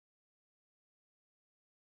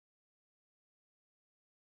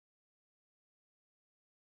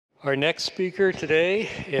Our next speaker today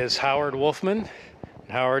is Howard Wolfman.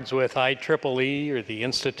 Howard's with IEEE, or the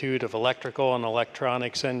Institute of Electrical and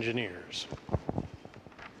Electronics Engineers.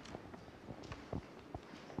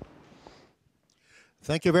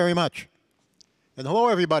 Thank you very much. And hello,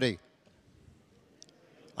 everybody.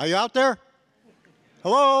 Are you out there?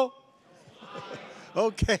 Hello?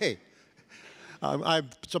 Okay.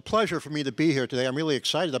 It's a pleasure for me to be here today. I'm really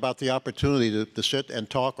excited about the opportunity to sit and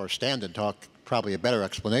talk, or stand and talk, probably a better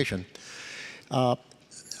explanation.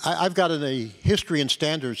 I've got a history in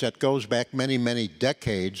standards that goes back many, many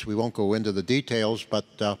decades. We won't go into the details, but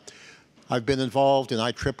I've been involved in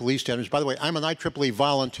IEEE standards. By the way, I'm an IEEE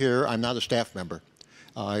volunteer. I'm not a staff member.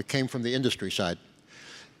 I came from the industry side.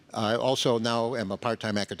 I also now am a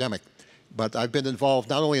part-time academic. But I've been involved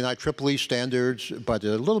not only in IEEE standards, but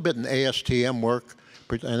a little bit in ASTM work,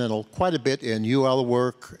 and then quite a bit in UL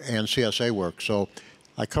work and CSA work. So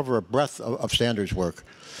I cover a breadth of standards work.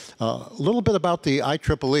 A little bit about the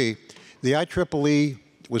IEEE. The IEEE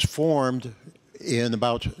was formed in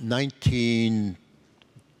about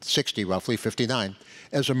 1960, roughly, 59,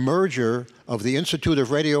 as a merger of the Institute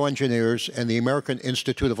of Radio Engineers and the American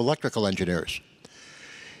Institute of Electrical Engineers.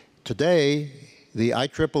 Today, the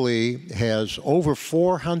IEEE has over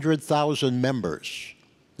 400,000 members.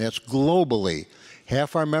 That's globally.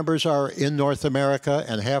 Half our members are in North America,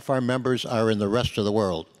 and half our members are in the rest of the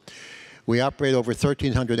world. We operate over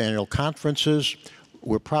 1,300 annual conferences.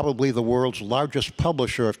 We're probably the world's largest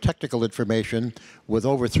publisher of technical information, with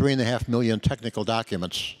over 3.5 million technical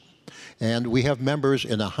documents. And we have members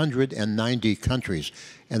in 190 countries,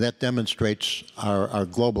 and that demonstrates our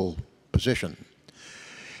global position.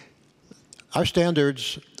 Our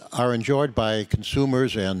standards are enjoyed by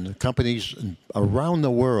consumers and companies around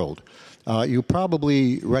the world. You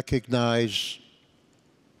probably recognize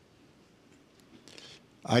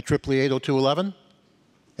IEEE 802.11.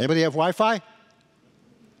 Anybody have Wi-Fi?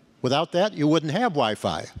 Without that, you wouldn't have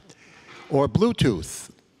Wi-Fi. Or Bluetooth,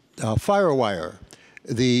 Firewire.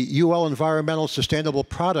 The UL Environmental Sustainable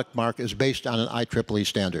Product Mark is based on an IEEE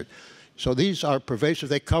standard. So these are pervasive.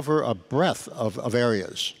 They cover a breadth of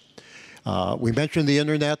areas. We mentioned the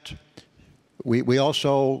internet. We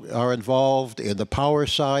also are involved in the power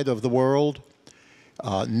side of the world,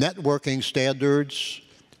 networking standards.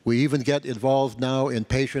 We even get involved now in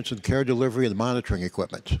patients and care delivery and monitoring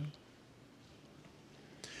equipment.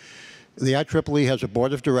 The IEEE has a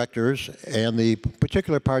board of directors, and the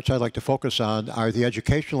particular parts I'd like to focus on are the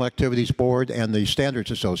Educational Activities Board and the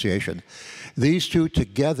Standards Association. These two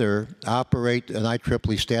together operate an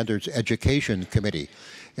IEEE Standards Education Committee.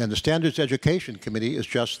 And the Standards Education Committee is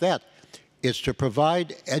just that. It's to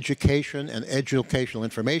provide education and educational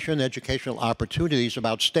information, educational opportunities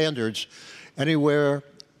about standards anywhere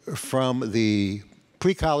from the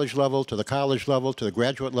pre-college level to the college level to the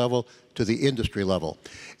graduate level to the industry level.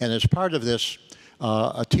 And as part of this,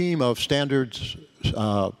 a team of standards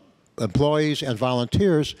employees and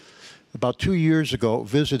volunteers about 2 years ago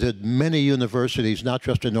visited many universities, not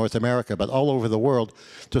just in North America, but all over the world,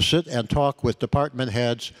 to sit and talk with department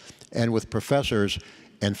heads and with professors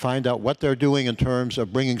and find out what they're doing in terms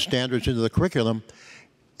of bringing standards into the curriculum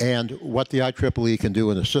and what the IEEE can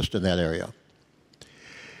do and assist in that area.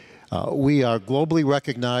 We are globally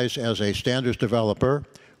recognized as a standards developer.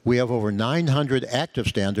 We have over 900 active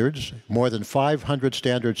standards, more than 500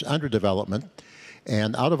 standards under development,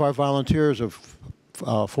 and out of our volunteers of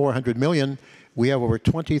 400 million, we have over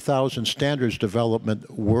 20,000 standards development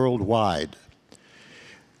worldwide.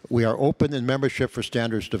 We are open in membership for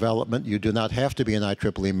standards development. You do not have to be an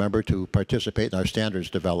IEEE member to participate in our standards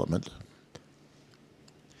development.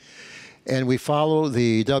 And we follow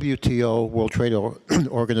the WTO, World Trade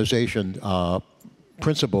Organization,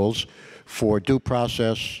 principles for due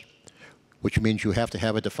process, which means you have to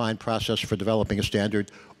have a defined process for developing a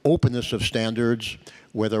standard, openness of standards,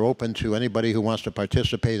 where they're open to anybody who wants to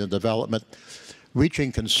participate in development,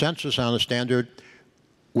 reaching consensus on a standard,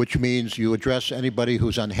 which means you address anybody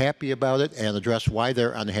who's unhappy about it and address why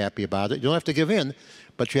they're unhappy about it. You don't have to give in,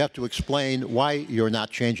 but you have to explain why you're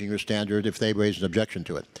not changing your standard if they raise an objection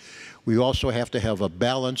to it. We also have to have a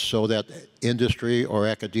balance so that industry or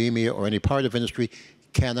academia or any part of industry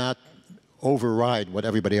cannot override what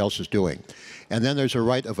everybody else is doing. And then there's a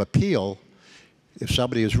right of appeal. If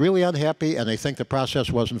somebody is really unhappy and they think the process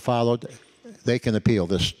wasn't followed, they can appeal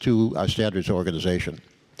this to our standards organization.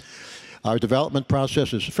 Our development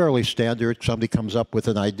process is fairly standard. Somebody comes up with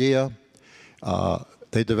an idea.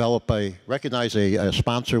 They recognize a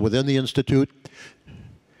sponsor within the institute,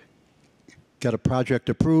 get a project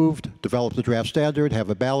approved, develop the draft standard,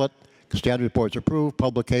 have a ballot, standard board's approved,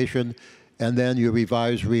 publication, and then you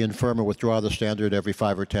revise, reaffirm, or withdraw the standard every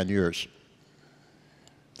 5 or 10 years.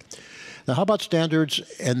 Now, how about standards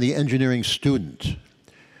and the engineering student?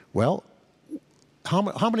 Well,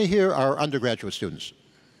 how many here are undergraduate students?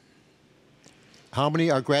 How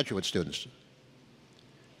many are graduate students?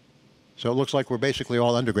 So it looks like we're basically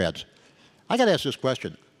all undergrads. I got to ask this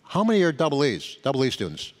question. How many are double E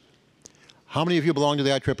students? How many of you belong to the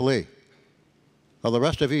IEEE? Well, the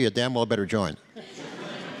rest of you damn well better join.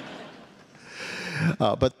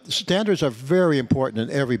 But standards are very important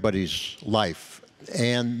in everybody's life,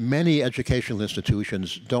 and many educational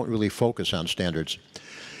institutions don't really focus on standards.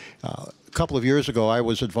 A couple of years ago, I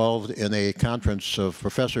was involved in a conference of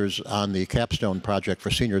professors on the capstone project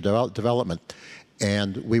for senior development,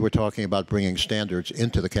 and we were talking about bringing standards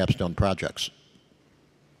into the capstone projects.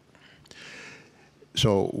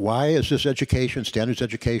 So why is this education, standards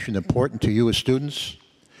education, important to you as students?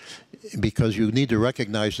 Because you need to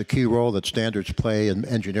recognize the key role that standards play in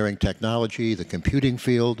engineering technology, the computing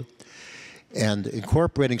field, and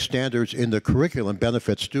incorporating standards in the curriculum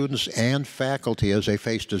benefits students and faculty as they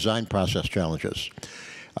face design process challenges.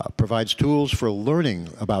 Provides tools for learning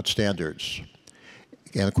about standards.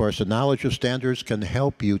 And of course, the knowledge of standards can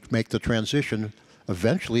help you make the transition.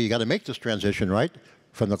 Eventually, you got to make this transition, right?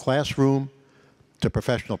 From the classroom to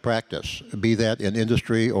professional practice, be that in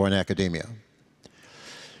industry or in academia.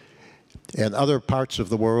 And other parts of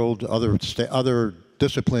the world, other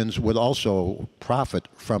disciplines would also profit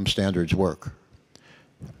from standards work.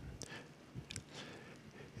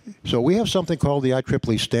 So we have something called the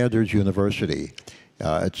IEEE Standards University.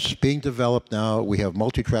 It's being developed now. We have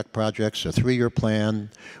multi-track projects, a 3-year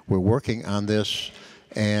plan. We're working on this.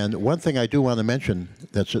 And one thing I do want to mention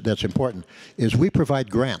that's important is we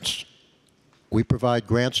provide grants. We provide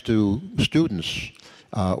grants to students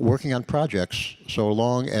working on projects so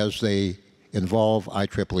long as they involve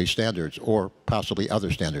IEEE standards or possibly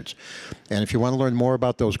other standards. And if you want to learn more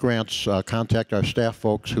about those grants, contact our staff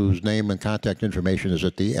folks whose name and contact information is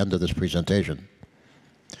at the end of this presentation.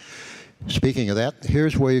 Speaking of that,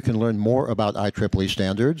 here's where you can learn more about IEEE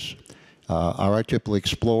standards. Our IEEE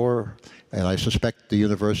Explorer, and I suspect the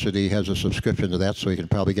university has a subscription to that, so you can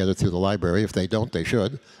probably get it through the library. If they don't, they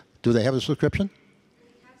should. Do they have a subscription?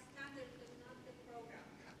 We have standards, but not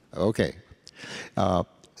the program. Okay.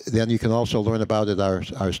 Then you can also learn about it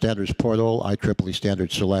our standards portal, IEEE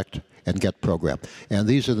Standards Select, and GET program. And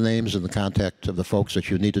these are the names and the contact of the folks that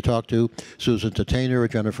you need to talk to. Susan Tatainer or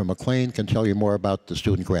Jennifer McLean can tell you more about the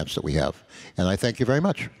student grants that we have. And I thank you very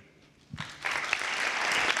much.